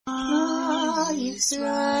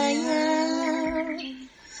Yisrael,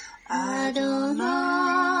 Adonai,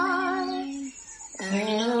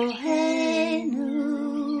 Eloheinu,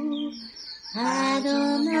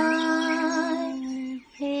 Adonai,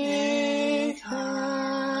 Echad,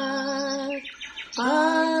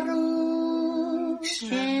 Baruch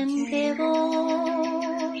Shem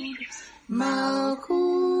Kevod,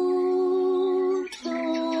 Malkuto,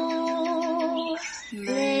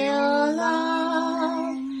 Leolam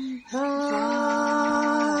Va'ed.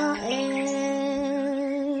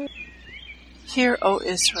 Hear, O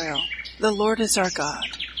Israel, the Lord is our God,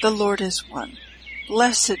 the Lord is one.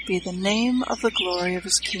 Blessed be the name of the glory of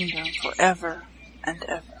his kingdom forever and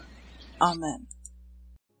ever. Amen.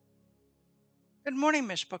 Good morning,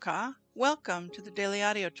 Mishpachah. Welcome to the Daily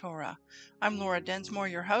Audio Torah. I'm Laura Densmore,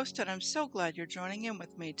 your host, and I'm so glad you're joining in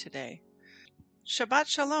with me today. Shabbat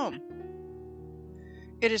Shalom.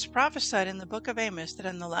 It is prophesied in the book of Amos that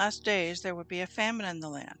in the last days there would be a famine in the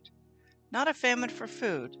land. Not a famine for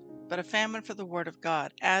food, but a famine for the word of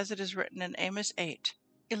God, as it is written in Amos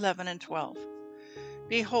 8:11 and 12.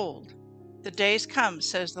 Behold, the days come,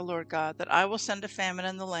 says the Lord God, that I will send a famine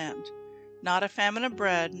in the land, not a famine of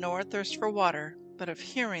bread, nor a thirst for water, but of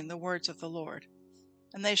hearing the words of the Lord.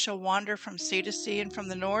 And they shall wander from sea to sea, and from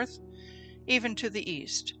the north even to the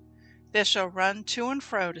east. They shall run to and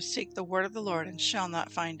fro to seek the word of the Lord, and shall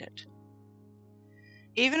not find it.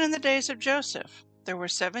 Even in the days of Joseph, there were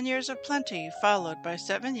 7 years of plenty, followed by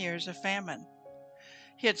 7 years of famine.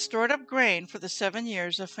 He had stored up grain for the 7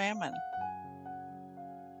 years of famine.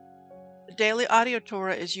 The Daily Audio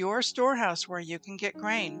Torah is your storehouse where you can get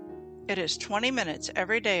grain. It is 20 minutes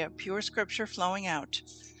every day of pure scripture flowing out,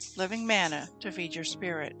 living manna to feed your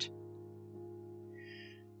spirit.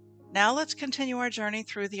 Now let's continue our journey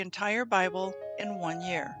through the entire Bible in 1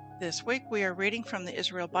 year. This week we are reading from the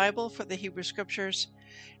Israel Bible for the Hebrew Scriptures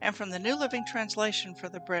and from the New Living Translation for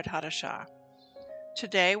the Brit Hadashah.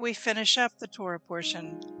 Today we finish up the Torah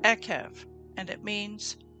portion, Ekev, and it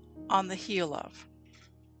means on the heel of.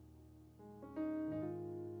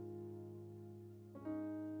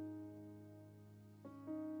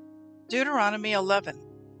 Deuteronomy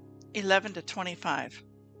 11:11 to 25.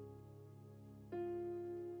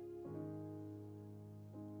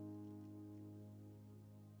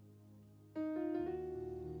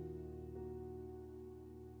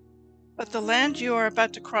 But the land you are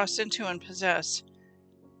about to cross into and possess,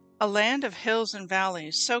 a land of hills and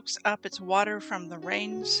valleys, soaks up its water from the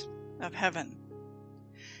rains of heaven.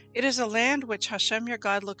 It is a land which Hashem your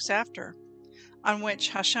God looks after, on which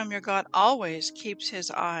Hashem your God always keeps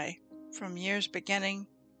his eye, from year's beginning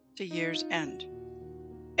to year's end.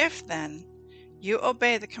 If, then, you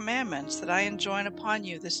obey the commandments that I enjoin upon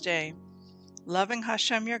you this day, loving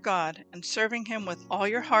Hashem your God and serving him with all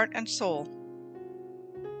your heart and soul,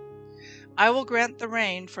 I will grant the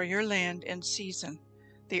rain for your land in season,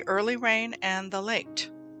 the early rain and the late.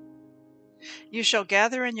 You shall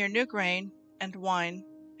gather in your new grain and wine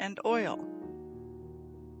and oil.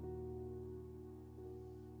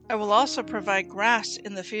 I will also provide grass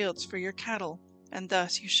in the fields for your cattle, and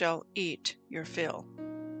thus you shall eat your fill.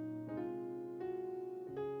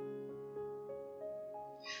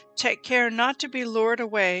 Take care not to be lured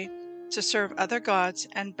away to serve other gods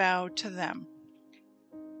and bow to them.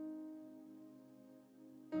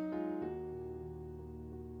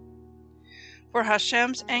 For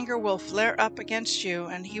Hashem's anger will flare up against you,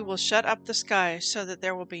 and he will shut up the sky so that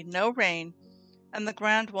there will be no rain, and the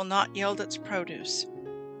ground will not yield its produce.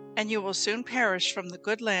 And you will soon perish from the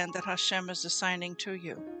good land that Hashem is assigning to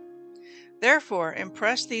you. Therefore,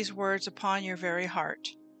 impress these words upon your very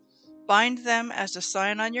heart. Bind them as a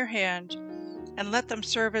sign on your hand, and let them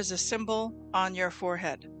serve as a symbol on your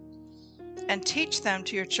forehead. And teach them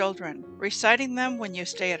to your children, reciting them when you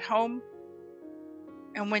stay at home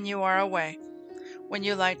and when you are away, when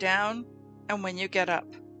you lie down and when you get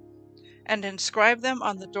up. And inscribe them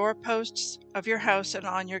on the doorposts of your house and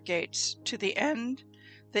on your gates, to the end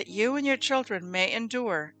that you and your children may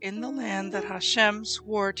endure in the land that Hashem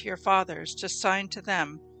swore to your fathers to sign to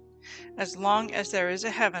them, as long as there is a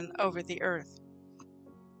heaven over the earth.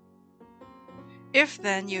 If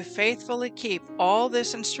then you faithfully keep all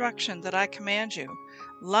this instruction that I command you,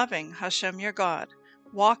 loving Hashem your God,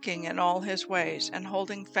 walking in all his ways, and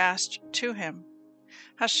holding fast to him,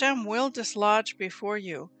 Hashem will dislodge before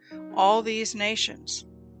you all these nations.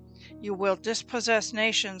 You will dispossess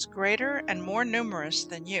nations greater and more numerous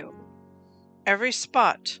than you. Every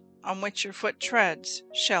spot on which your foot treads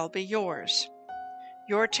shall be yours.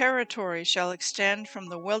 Your territory shall extend from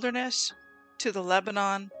the wilderness to the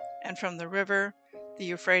Lebanon, and from the river, the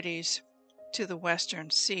Euphrates, to the western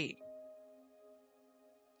sea.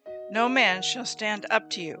 No man shall stand up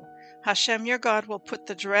to you. Hashem your God will put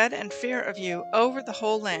the dread and fear of you over the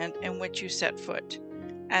whole land in which you set foot,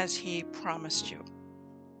 as he promised you.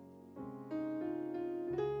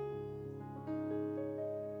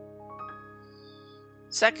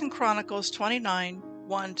 Second Chronicles 29,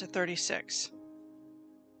 1-36.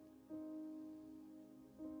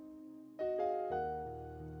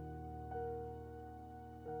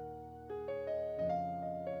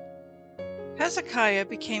 Hezekiah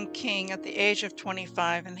became king at the age of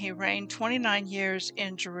 25, and he reigned 29 years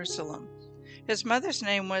in Jerusalem. His mother's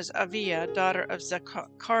name was Aviah, daughter of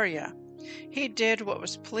Zechariah. He did what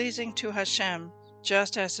was pleasing to Hashem,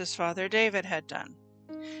 just as his father David had done.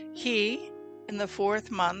 He, in the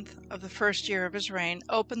 4th month of the 1st year of his reign,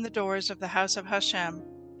 opened the doors of the house of Hashem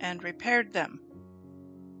and repaired them.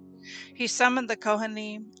 He summoned the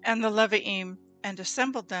Kohanim and the Leviim and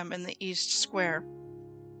assembled them in the east square.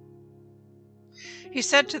 He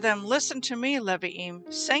said to them, "Listen to me,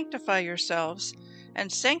 Leviim, sanctify yourselves, and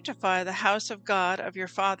sanctify the house of God of your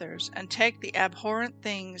fathers, and take the abhorrent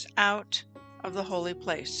things out of the holy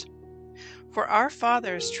place. For our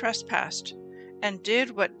fathers trespassed, and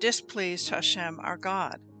did what displeased Hashem our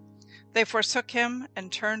God. They forsook him, and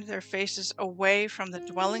turned their faces away from the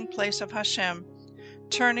dwelling place of Hashem,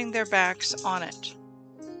 turning their backs on it.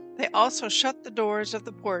 They also shut the doors of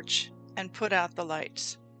the porch, and put out the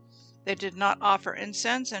lights. They did not offer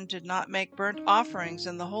incense and did not make burnt offerings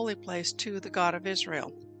in the holy place to the God of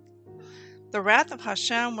Israel. The wrath of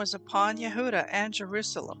Hashem was upon Yehudah and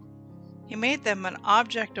Jerusalem. He made them an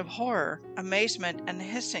object of horror, amazement, and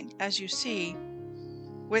hissing, as you see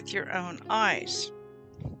with your own eyes.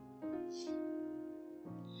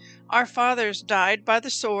 Our fathers died by the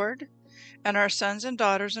sword, and our sons and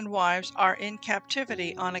daughters and wives are in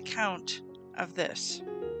captivity on account of this.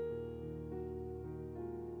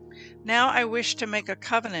 Now I wish to make a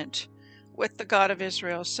covenant with the God of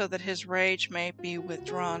Israel, so that his rage may be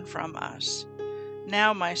withdrawn from us.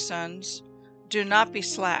 Now, my sons, do not be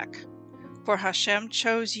slack, for Hashem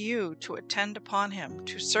chose you to attend upon him,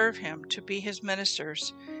 to serve him, to be his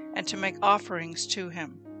ministers, and to make offerings to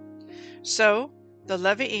him." So the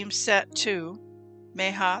Leviim set to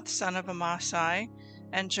Mahath, son of Amasai,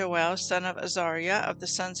 and Joel, son of Azariah, of the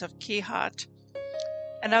sons of Kehat,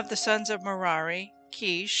 and of the sons of Merari,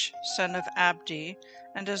 Kish, son of Abdi,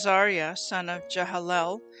 and Azariah, son of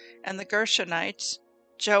Jehalel, and the Gershonites,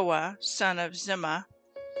 Joah, son of Zimmah,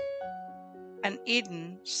 and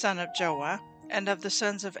Eden, son of Joah, and of the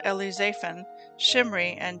sons of Elizaphan,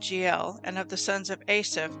 Shimri and Jeiel, and of the sons of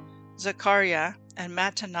Asaph, Zechariah and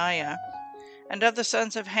Mattaniah, and of the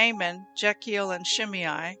sons of Haman, Jechiel and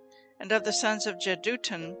Shimei, and of the sons of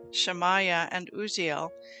Jeduthun, Shemaiah and Uzziel.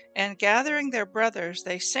 And gathering their brothers,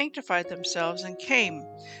 they sanctified themselves and came,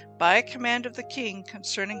 by a command of the king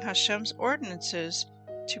concerning Hashem's ordinances,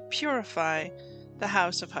 to purify the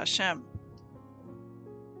house of Hashem.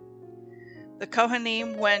 The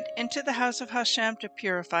Kohanim went into the house of Hashem to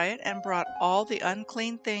purify it, and brought all the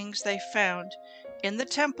unclean things they found in the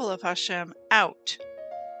temple of Hashem out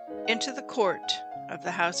into the court of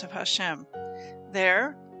the house of Hashem.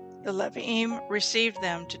 There the Leviim received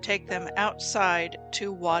them to take them outside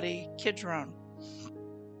to Wadi Kidron.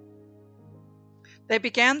 They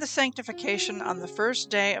began the sanctification on the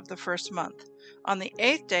 1st day of the 1st month. On the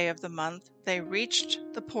 8th day of the month they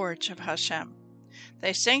reached the porch of Hashem.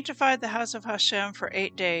 They sanctified the house of Hashem for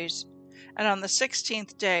 8 days, and on the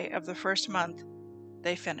 16th day of the 1st month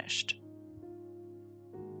they finished.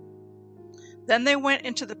 Then they went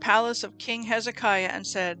into the palace of King Hezekiah and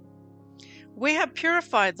said, "We have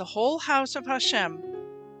purified the whole house of Hashem,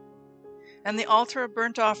 and the altar of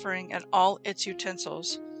burnt offering and all its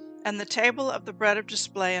utensils, and the table of the bread of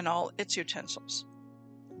display and all its utensils.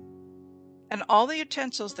 And all the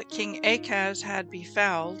utensils that King Achaz had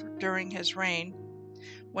befouled during his reign,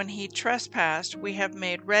 when he trespassed, we have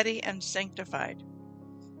made ready and sanctified.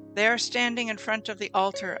 They are standing in front of the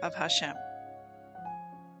altar of Hashem."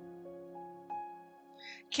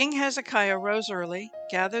 King Hezekiah rose early,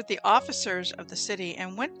 gathered the officers of the city,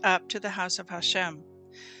 and went up to the house of Hashem.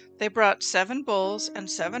 They brought 7 bulls and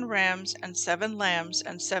 7 rams and 7 lambs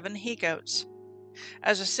and 7 he-goats,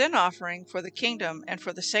 as a sin offering for the kingdom and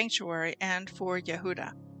for the sanctuary and for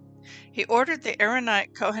Yehudah. He ordered the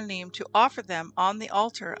Aaronite Kohanim to offer them on the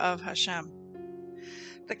altar of Hashem.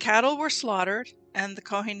 The cattle were slaughtered, and the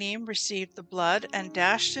Kohanim received the blood and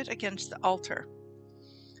dashed it against the altar.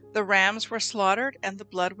 The rams were slaughtered, and the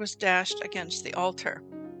blood was dashed against the altar.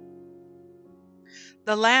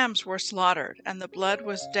 The lambs were slaughtered, and the blood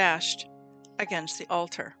was dashed against the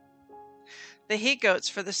altar. The he-goats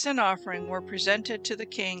for the sin offering were presented to the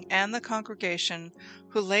king and the congregation,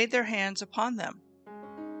 who laid their hands upon them.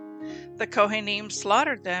 The Kohanim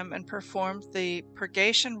slaughtered them and performed the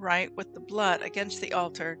purgation rite with the blood against the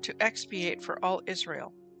altar to expiate for all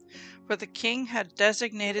Israel. For the king had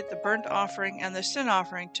designated the burnt offering and the sin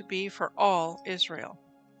offering to be for all Israel.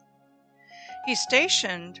 He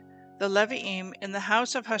stationed the Leviim in the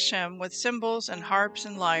house of Hashem with cymbals and harps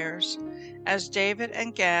and lyres, as David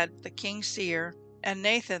and Gad the king's seer and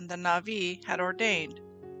Nathan the Navi had ordained.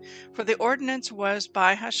 For the ordinance was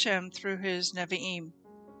by Hashem through his Nevi'im.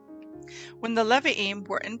 When the Leviim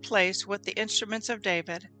were in place with the instruments of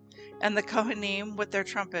David, and the Kohanim with their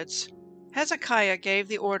trumpets, Hezekiah gave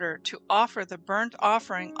the order to offer the burnt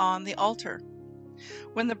offering on the altar.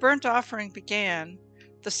 When the burnt offering began,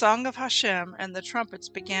 the song of Hashem and the trumpets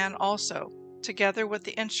began also, together with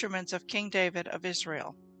the instruments of King David of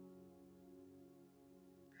Israel.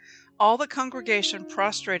 All the congregation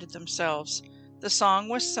prostrated themselves, the song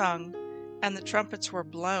was sung, and the trumpets were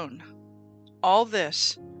blown. All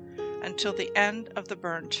this until the end of the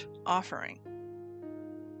burnt offering.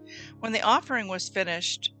 When the offering was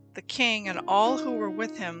finished, the king and all who were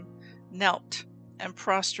with him knelt and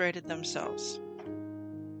prostrated themselves.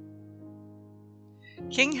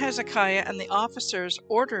 King Hezekiah and the officers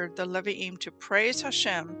ordered the Leviim to praise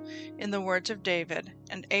Hashem in the words of David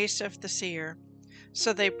and Asaph the seer.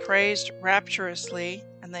 So they praised rapturously,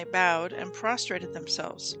 and they bowed and prostrated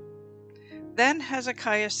themselves. Then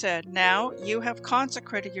Hezekiah said, "Now you have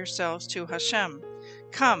consecrated yourselves to Hashem.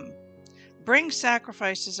 Come, bring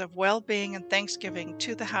sacrifices of well-being and thanksgiving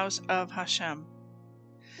to the house of Hashem."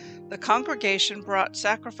 The congregation brought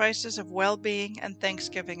sacrifices of well-being and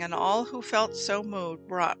thanksgiving, and all who felt so moved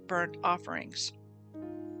brought burnt offerings.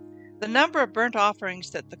 The number of burnt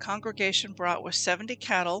offerings that the congregation brought was 70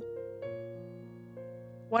 cattle,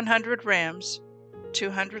 100 rams,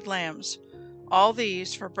 200 lambs, all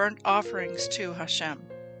these for burnt offerings to Hashem.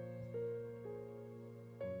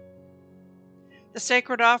 The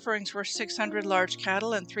sacred offerings were 600 large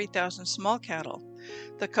cattle and 3,000 small cattle.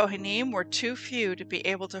 The Kohanim were too few to be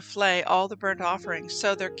able to flay all the burnt offerings,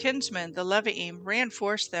 so their kinsmen, the Leviim,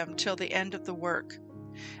 reinforced them till the end of the work,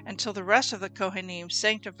 until the rest of the Kohanim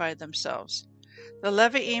sanctified themselves. The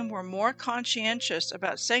Leviim were more conscientious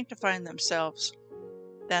about sanctifying themselves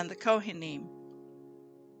than the Kohanim.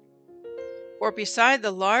 For beside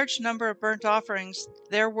the large number of burnt offerings,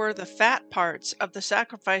 there were the fat parts of the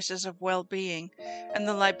sacrifices of well-being and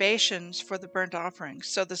the libations for the burnt offerings.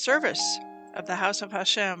 So the service of the house of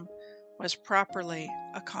Hashem was properly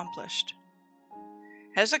accomplished.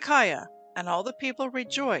 Hezekiah and all the people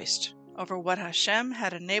rejoiced over what Hashem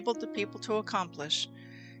had enabled the people to accomplish,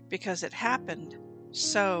 because it happened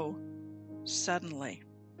so suddenly.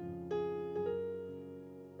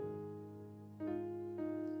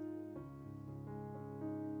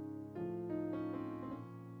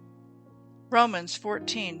 Romans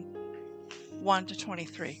 14,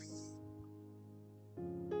 1-23.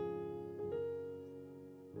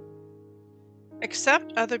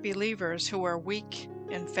 Accept other believers who are weak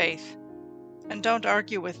in faith, and don't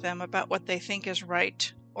argue with them about what they think is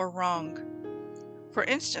right or wrong. For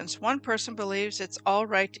instance, one person believes it's all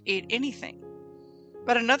right to eat anything,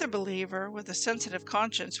 but another believer with a sensitive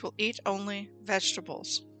conscience will eat only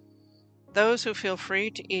vegetables. Those who feel free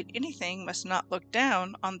to eat anything must not look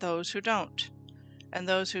down on those who don't, and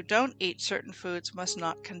those who don't eat certain foods must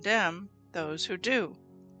not condemn those who do,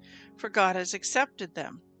 for God has accepted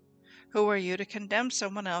them. Who are you to condemn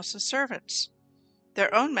someone else's servants?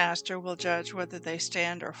 Their own master will judge whether they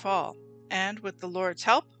stand or fall, and with the Lord's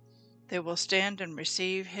help, they will stand and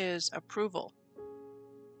receive his approval.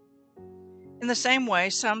 In the same way,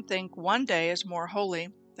 some think one day is more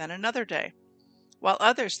holy than another day, while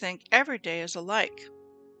others think every day is alike.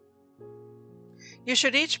 You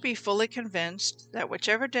should each be fully convinced that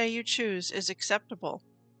whichever day you choose is acceptable.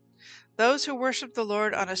 Those who worship the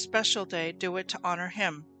Lord on a special day do it to honor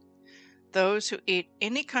him. Those who eat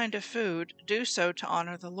any kind of food do so to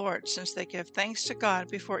honor the Lord, since they give thanks to God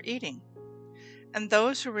before eating. And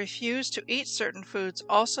those who refuse to eat certain foods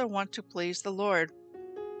also want to please the Lord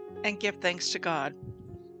and give thanks to God.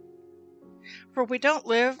 For we don't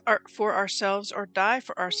live for ourselves or die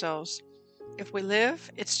for ourselves. If we live,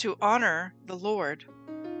 it's to honor the Lord.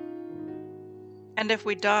 And if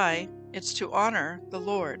we die, it's to honor the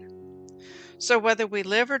Lord. So whether we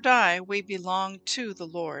live or die, we belong to the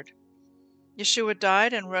Lord. Yeshua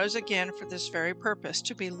died and rose again for this very purpose,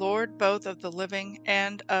 to be Lord both of the living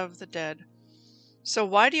and of the dead. So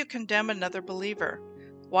why do you condemn another believer?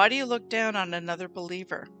 Why do you look down on another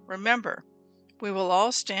believer? Remember, we will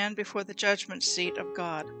all stand before the judgment seat of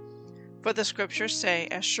God. For the scriptures say,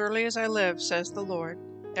 "As surely as I live, says the Lord,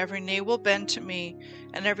 every knee will bend to me,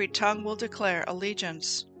 and every tongue will declare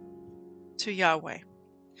allegiance to Yahweh."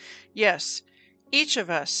 Yes, each of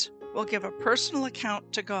us will give a personal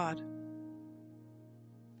account to God.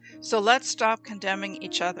 So let's stop condemning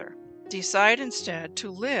each other. Decide instead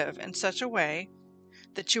to live in such a way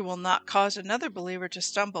that you will not cause another believer to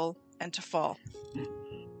stumble and to fall.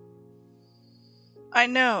 I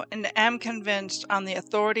know and am convinced on the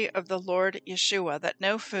authority of the Lord Yeshua that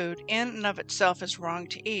no food in and of itself is wrong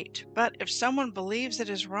to eat. But if someone believes it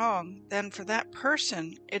is wrong, then for that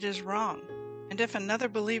person it is wrong. And if another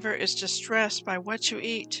believer is distressed by what you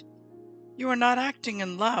eat, you are not acting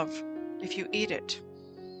in love if you eat it.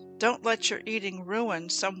 Don't let your eating ruin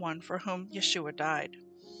someone for whom Yeshua died.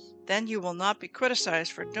 Then you will not be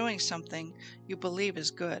criticized for doing something you believe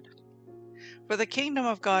is good. For the kingdom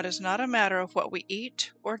of God is not a matter of what we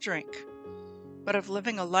eat or drink, but of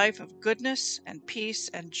living a life of goodness and peace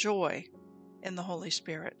and joy in the Holy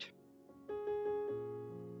Spirit.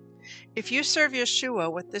 If you serve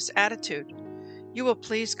Yeshua with this attitude, you will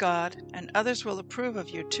please God and others will approve of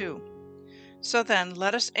you too. So then,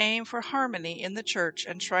 let us aim for harmony in the church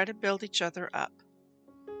and try to build each other up.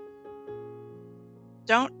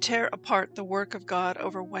 Don't tear apart the work of God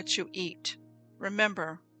over what you eat.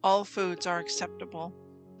 Remember, all foods are acceptable,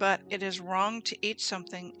 but it is wrong to eat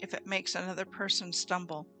something if it makes another person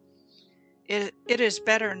stumble. It is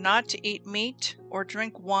better not to eat meat or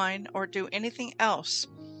drink wine or do anything else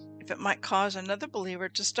if it might cause another believer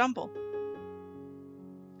to stumble.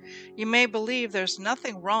 You may believe there's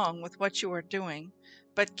nothing wrong with what you are doing,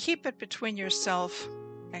 but keep it between yourself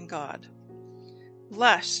and God.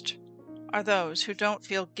 Blessed are those who don't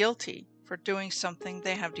feel guilty for doing something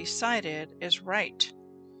they have decided is right.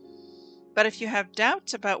 But if you have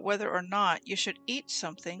doubts about whether or not you should eat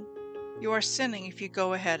something, you are sinning if you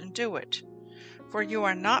go ahead and do it, for you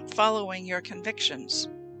are not following your convictions.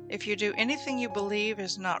 If you do anything you believe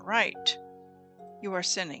is not right, you are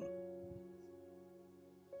sinning.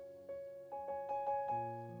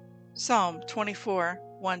 Psalm 24,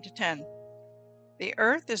 1-10. The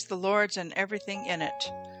earth is the Lord's and everything in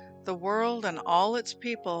it. The world and all its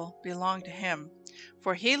people belong to him.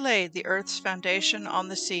 For he laid the earth's foundation on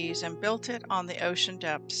the seas and built it on the ocean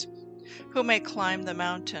depths. Who may climb the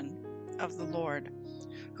mountain of the Lord?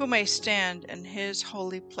 Who may stand in his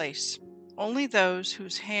holy place? Only those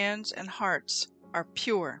whose hands and hearts are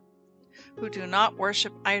pure, who do not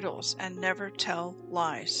worship idols and never tell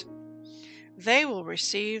lies. They will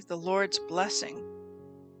receive the Lord's blessing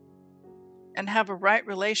and have a right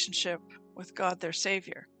relationship with God their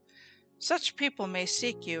Savior. Such people may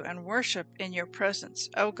seek you and worship in your presence,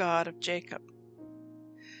 O God of Jacob.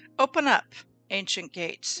 Open up, ancient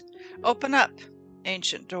gates. Open up,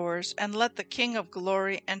 ancient doors, and let the King of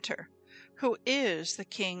glory enter. Who is the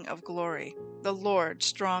King of glory? The Lord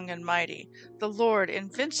strong and mighty, the Lord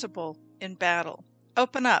invincible in battle.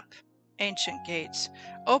 Open up, ancient gates.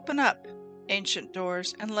 Open up, ancient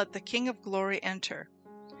doors, and let the King of glory enter.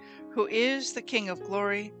 Who is the King of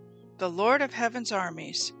glory? The Lord of heaven's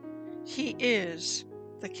armies. He is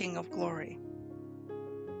the King of glory.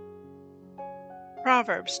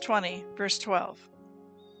 Proverbs 20, verse 12.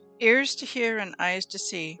 Ears to hear and eyes to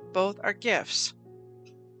see, both are gifts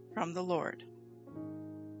from the Lord.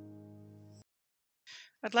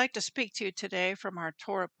 I'd like to speak to you today from our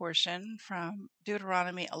Torah portion from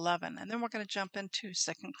Deuteronomy 11, and then we're going to jump into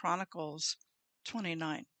 2 Chronicles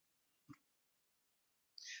 29.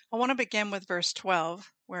 I want to begin with verse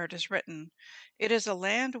 12, where it is written, "It is a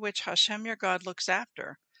land which Hashem your God looks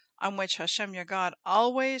after, on which Hashem your God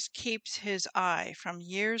always keeps his eye from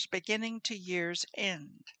year's beginning to year's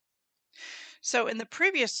end." So in the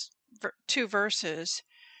previous two verses,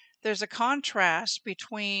 there's a contrast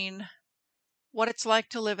between what it's like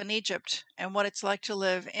to live in Egypt and what it's like to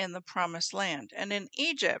live in the Promised Land. And in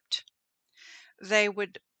Egypt, they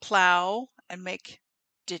would plow and make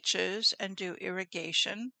ditches and do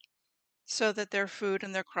irrigation so that their food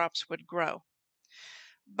and their crops would grow.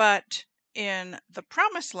 But in the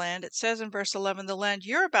Promised Land, it says in verse 11, the land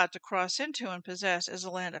you're about to cross into and possess is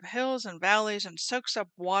a land of hills and valleys and soaks up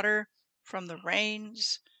water from the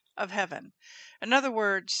rains of heaven. In other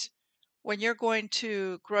words, when you're going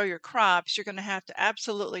to grow your crops, you're going to have to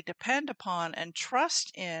absolutely depend upon and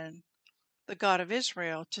trust in the God of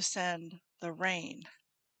Israel to send the rain.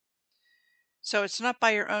 So it's not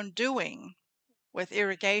by your own doing with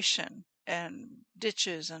irrigation and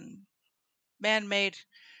ditches and man-made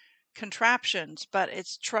contraptions, but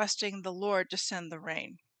it's trusting the Lord to send the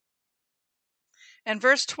rain. And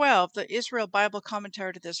verse 12, the Israel Bible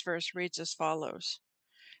commentary to this verse reads as follows.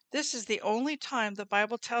 This is the only time the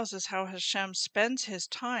Bible tells us how Hashem spends his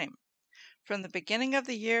time. From the beginning of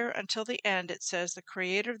the year until the end, it says the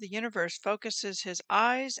creator of the universe focuses his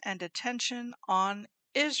eyes and attention on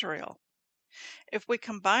Israel. If we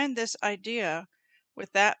combine this idea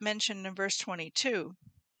with that mentioned in verse 22,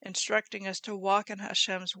 instructing us to walk in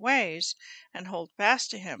Hashem's ways and hold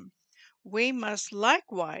fast to him, we must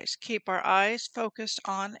likewise keep our eyes focused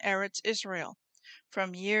on Eretz Israel,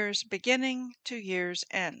 from year's beginning to year's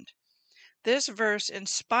end. This verse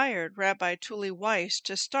inspired Rabbi Tuli Weiss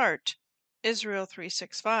to start Israel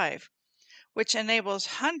 365, which enables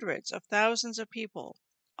hundreds of thousands of people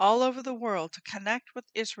all over the world to connect with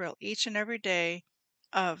Israel each and every day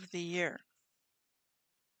of the year.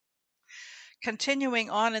 Continuing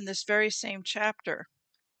on in this very same chapter,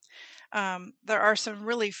 there are some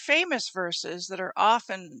really famous verses that are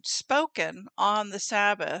often spoken on the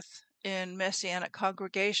Sabbath in Messianic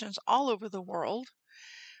congregations all over the world,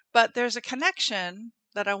 but there's a connection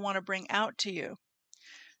that I want to bring out to you.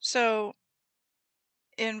 So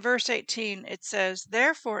in verse 18, it says,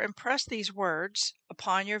 "Therefore impress these words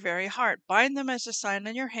upon your very heart. Bind them as a sign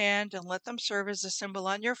on your hand, and let them serve as a symbol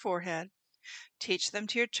on your forehead. Teach them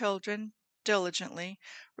to your children diligently,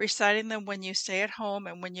 reciting them when you stay at home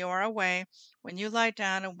and when you are away, when you lie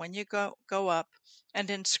down and when you go up, and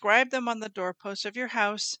inscribe them on the doorposts of your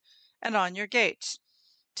house and on your gates,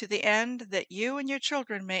 to the end that you and your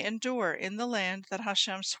children may endure in the land that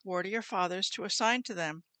Hashem swore to your fathers to assign to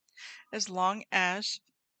them, as long as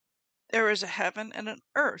there is a heaven and an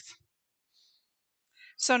earth."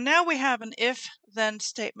 So now we have an if-then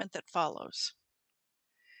statement that follows.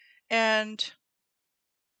 And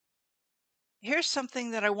here's something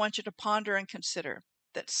that I want you to ponder and consider,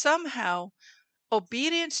 that somehow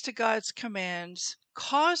obedience to God's commands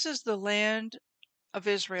causes the land of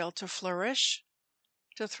Israel to flourish,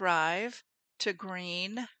 to thrive, to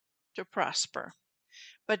green, to prosper.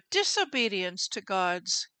 But disobedience to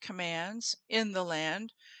God's commands in the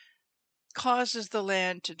land causes the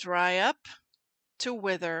land to dry up, to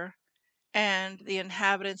wither, and the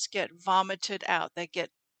inhabitants get vomited out. They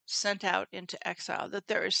get sent out into exile. That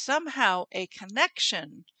there is somehow a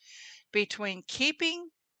connection between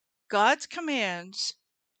keeping God's commands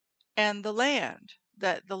and the land,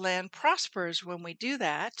 that the land prospers when we do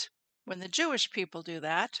that, when the Jewish people do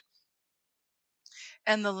that,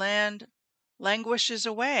 and the land languishes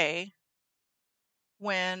away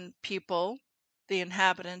when people, the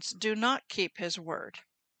inhabitants, do not keep his word.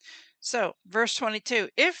 So, verse 22,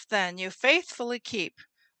 "If then you faithfully keep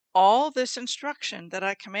all this instruction that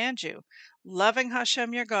I command you, loving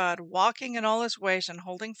Hashem your God, walking in all his ways and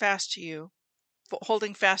holding fast to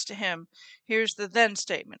him," here's the then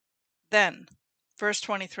statement. Then, verse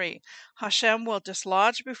 23, "Hashem will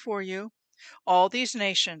dislodge before you all these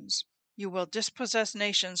nations. You will dispossess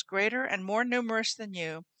nations greater and more numerous than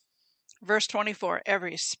you." Verse 24,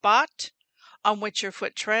 "Every spot on which your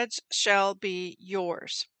foot treads shall be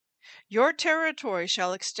yours. Your territory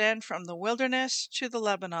shall extend from the wilderness to the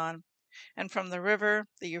Lebanon, and from the river,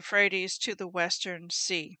 the Euphrates, to the western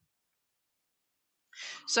sea."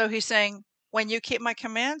 So he's saying, when you keep my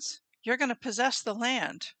commands, you're going to possess the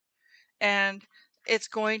land, and it's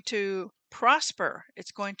going to prosper.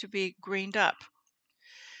 It's going to be greened up.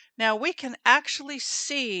 Now we can actually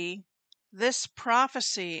see this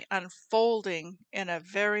prophecy unfolding in a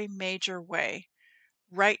very major way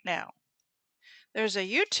right now. There's a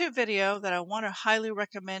YouTube video that I want to highly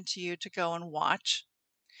recommend to you to go and watch.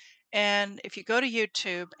 And if you go to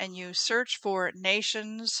YouTube and you search for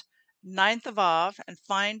Nations 9th of Av and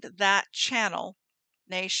find that channel,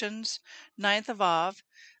 Nations 9th of Av,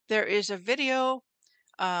 there is a video.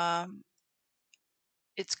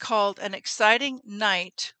 It's called An Exciting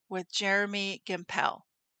Night with Jeremy Gimpel.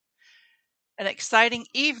 An Exciting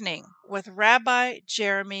Evening with Rabbi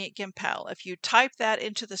Jeremy Gimpel. If you type that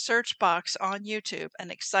into the search box on YouTube,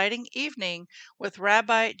 An Exciting Evening with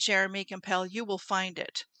Rabbi Jeremy Gimpel, you will find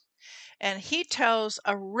it. And he tells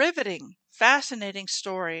a riveting, fascinating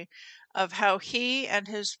story of how he and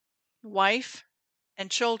his wife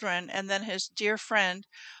and children, and then his dear friend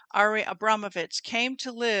Ari Abramovitz, came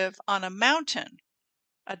to live on a mountain,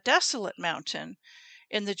 a desolate mountain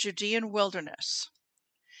in the Judean wilderness.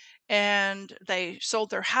 And they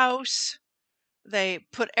sold their house. They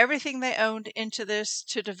put everything they owned into this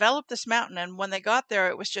to develop this mountain. And when they got there,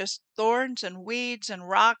 it was just thorns and weeds and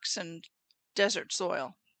rocks and desert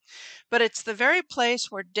soil. But it's the very place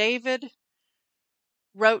where David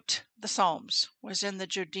wrote the Psalms, was in the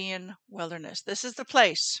Judean wilderness. This is the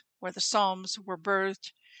place where the Psalms were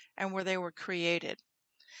birthed and where they were created.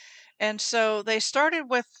 And so they started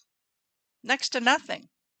with next to nothing.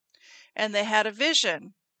 And they had a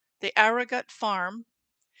vision the Aragut farm,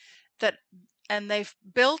 and they've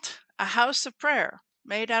built a house of prayer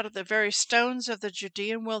made out of the very stones of the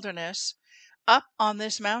Judean wilderness up on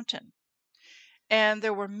this mountain. And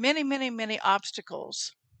there were many, many, many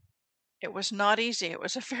obstacles. It was not easy. It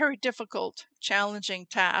was a very difficult, challenging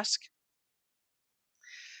task.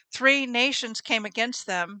 3 nations came against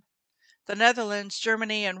them, the Netherlands,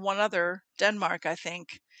 Germany, and one other, Denmark, I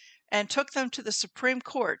think, and took them to the Supreme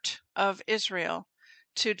Court of Israel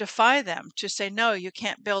to defy them, to say, no, you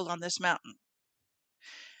can't build on this mountain.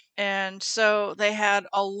 And so they had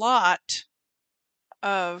a lot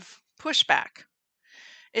of pushback.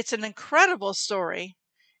 It's an incredible story.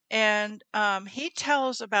 And he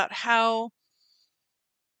tells about how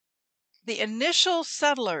the initial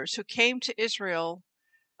settlers who came to Israel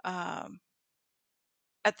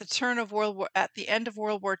at the end of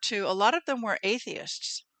World War II, a lot of them were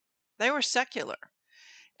atheists. They were secular,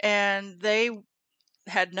 and they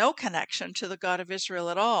had no connection to the God of Israel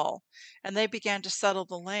at all, and they began to settle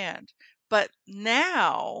the land. But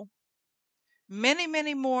now, many,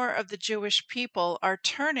 many more of the Jewish people are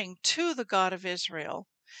turning to the God of Israel,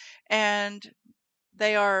 and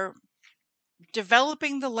they are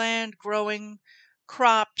developing the land, growing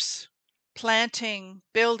crops, planting,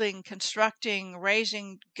 building, constructing,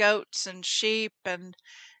 raising goats and sheep and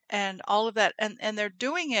all of that. And they're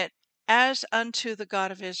doing it as unto the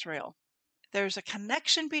God of Israel. There's a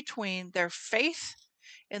connection between their faith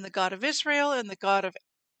in the God of Israel and the God of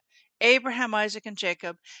Abraham, Isaac, and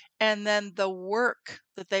Jacob, and then the work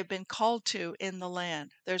that they've been called to in the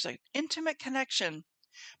land. There's an intimate connection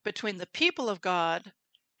between the people of God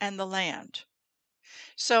and the land.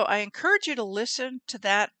 So I encourage you to listen to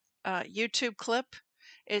that YouTube clip.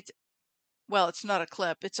 It's not a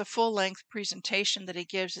clip, it's a full-length presentation that he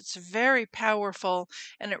gives. It's very powerful,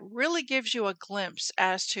 and it really gives you a glimpse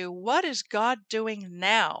as to what is God doing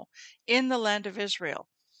now in the land of Israel.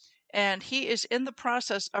 And he is in the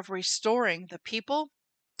process of restoring the people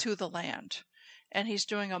to the land. And he's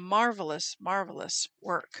doing a marvelous, marvelous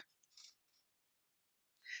work.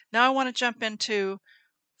 Now I want to jump into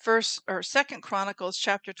Second Chronicles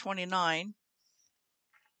chapter 29.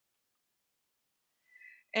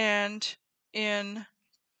 And in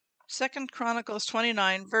 2 Chronicles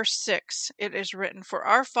 29, verse 6, it is written, "For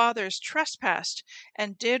our fathers trespassed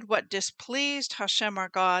and did what displeased Hashem our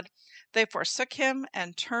God. They forsook him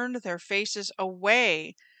and turned their faces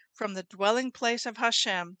away from the dwelling place of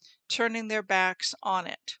Hashem, turning their backs on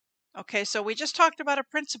it." Okay, so we just talked about a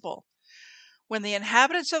principle. When the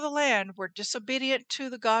inhabitants of the land were disobedient to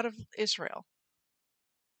the God of Israel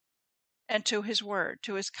and to his word,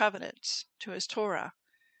 to his covenants, to his Torah,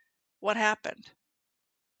 what happened?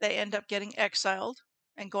 They end up getting exiled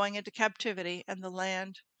and going into captivity, and the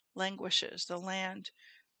land languishes. The land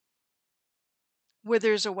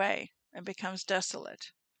withers away and becomes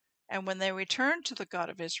desolate. And when they return to the God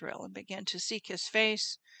of Israel and begin to seek his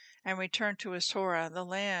face and return to his Torah, the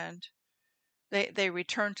land, they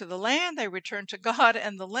return to the land, they return to God,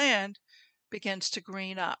 and the land begins to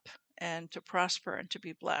green up and to prosper and to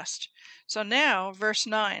be blessed. So now, verse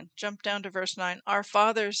 9, jump down to verse 9. Our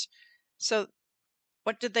fathers, so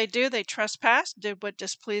what did they do? They trespassed, did what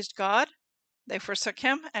displeased God. They forsook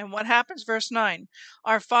him. And what happens? Verse 9.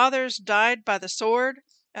 Our fathers died by the sword,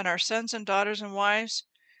 and our sons and daughters and wives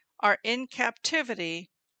are in captivity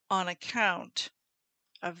on account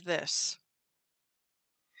of this.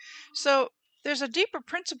 So there's a deeper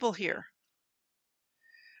principle here.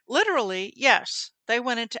 Literally, yes, they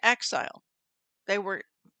went into exile. They were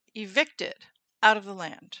evicted out of the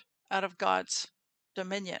land, out of God's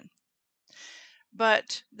dominion.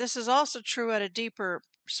 But this is also true at a deeper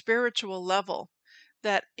spiritual level,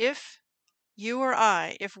 that if you or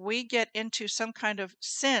I, if we get into some kind of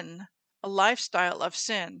sin, a lifestyle of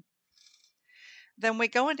sin, then we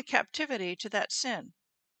go into captivity to that sin.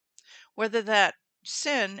 Whether that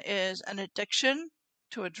sin is an addiction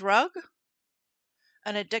to a drug,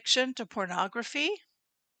 an addiction to pornography,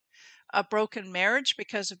 a broken marriage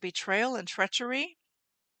because of betrayal and treachery.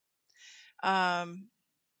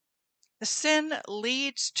 The sin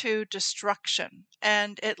leads to destruction,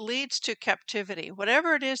 and it leads to captivity.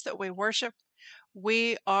 Whatever it is that we worship,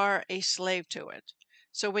 we are a slave to it.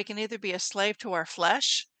 So we can either be a slave to our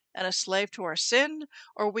flesh and a slave to our sin,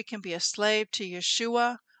 or we can be a slave to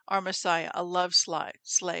Yeshua, our Messiah, a love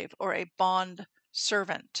slave, or a bond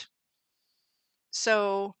servant.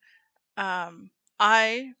 So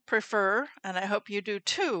I prefer, and I hope you do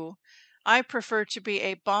too, I prefer to be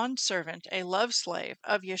a bond servant, a love slave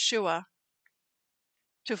of Yeshua,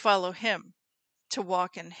 to follow him, to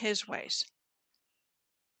walk in his ways.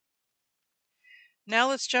 Now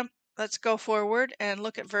let's jump let's go forward and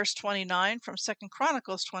look at verse 29 from 2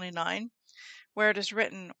 Chronicles 29, where it is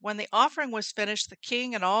written, "When the offering was finished, the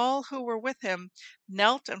king and all who were with him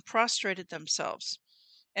knelt and prostrated themselves."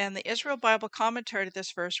 And the Israel Bible commentary to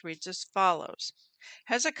this verse reads as follows: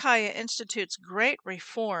 Hezekiah institutes great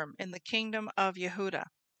reform in the kingdom of Yehudah.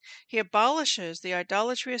 He abolishes the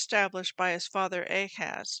idolatry established by his father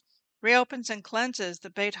Ahaz, reopens and cleanses the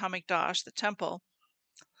Beit HaMikdash, the temple,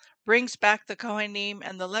 brings back the Kohanim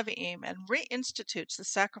and the Leviim, and reinstitutes the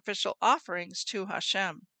sacrificial offerings to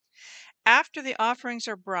Hashem. After the offerings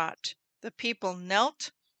are brought, the people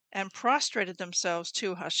knelt and prostrated themselves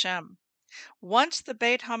to Hashem. Once the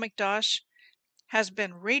Beit HaMikdash has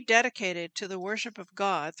been rededicated to the worship of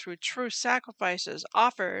God through true sacrifices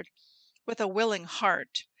offered with a willing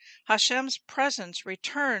heart, Hashem's presence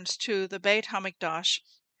returns to the Beit HaMikdash,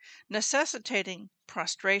 necessitating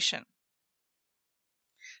prostration.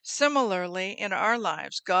 Similarly, in our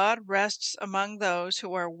lives, God rests among those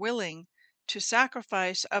who are willing to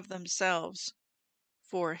sacrifice of themselves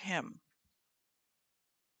for Him.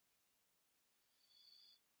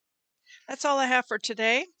 That's all I have for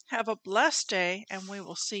today. Have a blessed day, and we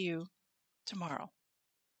will see you tomorrow.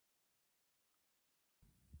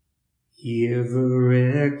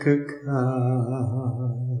 Yevrekka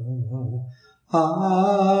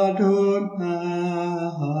Adonai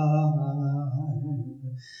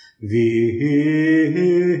Vish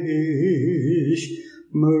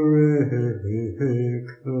Mereka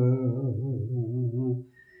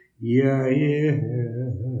Yair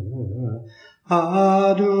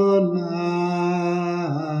Adonai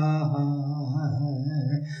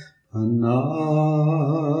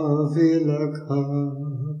Panavilaka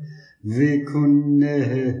Vikuneka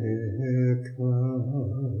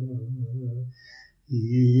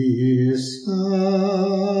Isa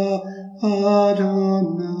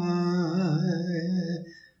Adonai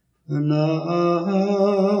Panav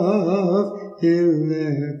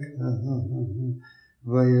Ileka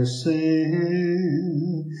Vayasem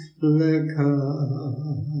Leka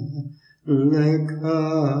Leka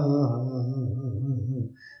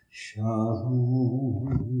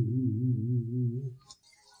Shalom.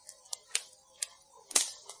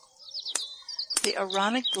 The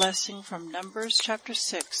Aaronic blessing from Numbers chapter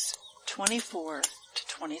 6, 24 to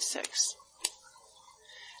 26.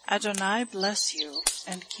 Adonai bless you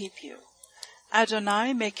and keep you.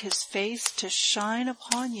 Adonai make his face to shine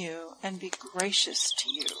upon you and be gracious to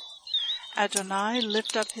you. Adonai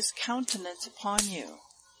lift up his countenance upon you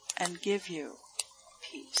and give you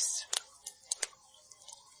peace.